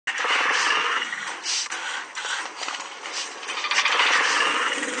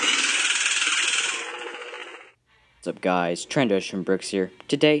What's up guys, Ocean Bricks here.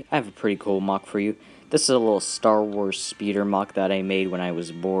 Today I have a pretty cool mock for you. This is a little Star Wars speeder mock that I made when I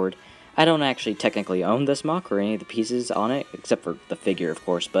was bored. I don't actually technically own this mock or any of the pieces on it, except for the figure of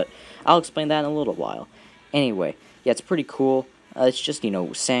course, but I'll explain that in a little while. Anyway, yeah, it's pretty cool. It's just,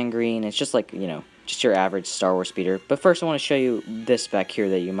 sand green. It's just like, just your average Star Wars speeder. But first I want to show you this back here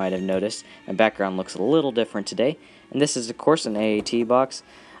that you might have noticed. My background looks a little different today. And this is of course an AAT box.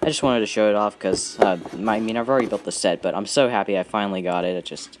 I just wanted to show it off because, I've already built the set, but I'm so happy I finally got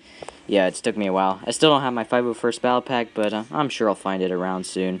it. It took me a while. I still don't have my 501st Battle Pack, but I'm sure I'll find it around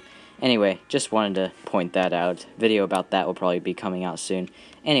soon. Anyway, just wanted to point that out. Video about that will probably be coming out soon.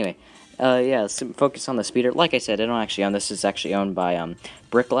 Anyway, let's focus on the speeder. Like I said, I don't actually own this. This is actually owned by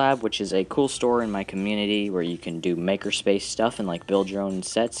Brick Lab, which is a cool store in my community where you can do makerspace stuff and like build your own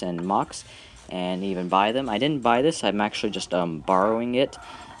sets and mocks and even buy them. I didn't buy this. I'm actually just borrowing it.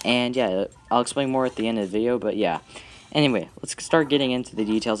 And yeah, I'll explain more at the end of the video, but yeah. Anyway, let's start getting into the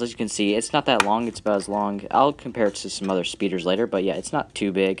details. As you can see, it's not that long, it's about as long. I'll compare it to some other speeders later, but yeah, it's not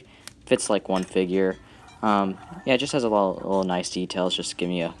too big. Fits like one figure. Yeah, it just has a little nice details, just give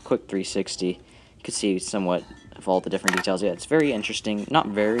me a quick 360. You can see somewhat of all the different details. Yeah, it's very interesting. Not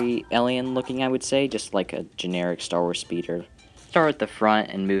very alien looking, I would say, just like a generic Star Wars speeder. Start at the front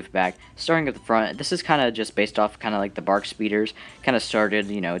and move back. Starting at the front, this is kind of just based off kind of like the Bark speeders. Kind of started,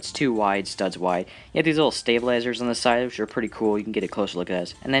 it's too wide, studs wide. You have these little stabilizers on the side, which are pretty cool. You can get a closer look at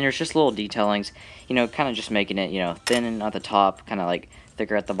this. And then there's just little detailings, kind of just making it, thin at the top, kind of like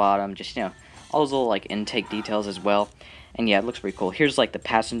thicker at the bottom. Just, all those little like intake details as well. And yeah, it looks pretty cool. Here's like the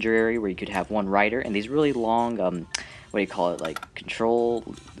passenger area where you could have one rider and these really long, what do you call it, like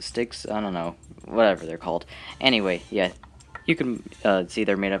control sticks? I don't know, whatever they're called. Anyway, yeah. You can see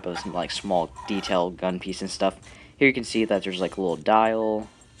they're made up of some like small detail gun piece and stuff. Here you can see that there's like a little dial.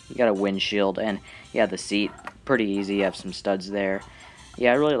 You got a windshield and yeah, the seat, pretty easy. You have some studs there.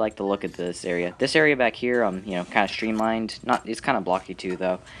 Yeah, I really like the look of this area. This area back here, kind of streamlined. It's kind of blocky too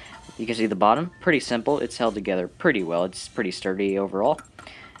though. You can see the bottom, pretty simple. It's held together pretty well. It's pretty sturdy overall.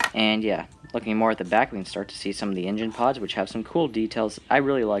 And yeah, looking more at the back, we can start to see some of the engine pods, which have some cool details. I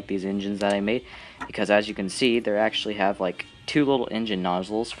really like these engines that I made, because as you can see, they actually have like 2 little engine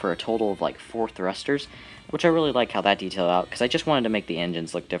nozzles for a total of like 4 thrusters, which I really like how that detailed out, because I just wanted to make the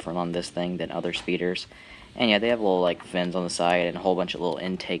engines look different on this thing than other speeders. And yeah, they have little like fins on the side and a whole bunch of little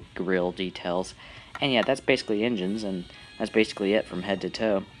intake grill details. And yeah, that's basically engines, and that's basically it from head to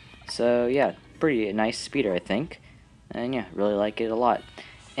toe. So yeah, pretty nice speeder, I think. And yeah, really like it a lot.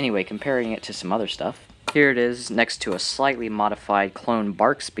 Anyway, comparing it to some other stuff, here it is next to a slightly modified clone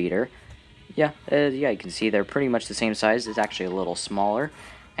Bark speeder. Yeah, you can see they're pretty much the same size. It's actually a little smaller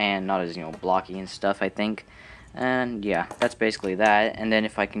and not as, blocky and stuff, I think. And yeah, that's basically that. And then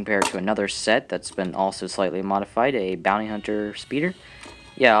if I compare it to another set that's been also slightly modified, a Bounty Hunter speeder.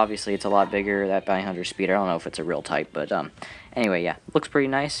 Yeah, obviously it's a lot bigger, that Bounty Hunter speeder. I don't know if it's a real type, but anyway, yeah, looks pretty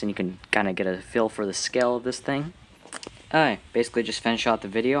nice, and you can kind of get a feel for the scale of this thing. Alright, basically just finish out the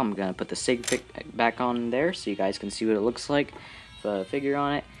video. I'm going to put the sig pic back on there so you guys can see what it looks like with a figure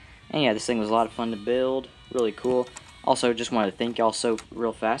on it. And yeah, this thing was a lot of fun to build, really cool. Also, just wanted to thank y'all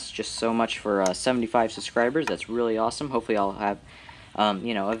real fast, just so much for 75 subscribers. That's really awesome. Hopefully I'll have,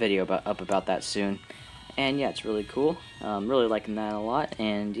 a video up about that soon. And yeah, it's really cool. Really liking that a lot.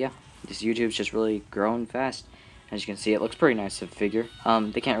 And yeah, this YouTube's just really growing fast. As you can see, it looks pretty nice to figure.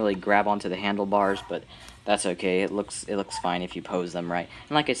 They can't really grab onto the handlebars, but that's okay. It looks fine if you pose them right.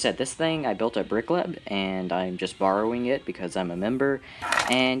 And like I said, this thing I built at Brick Lab, and I'm just borrowing it because I'm a member.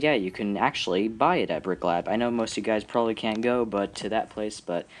 And yeah, you can actually buy it at Brick Lab. I know most of you guys probably can't go to that place,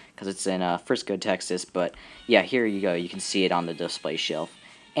 but because it's in Frisco, Texas. But yeah, here you go. You can see it on the display shelf.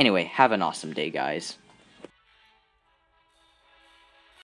 Anyway, have an awesome day, guys.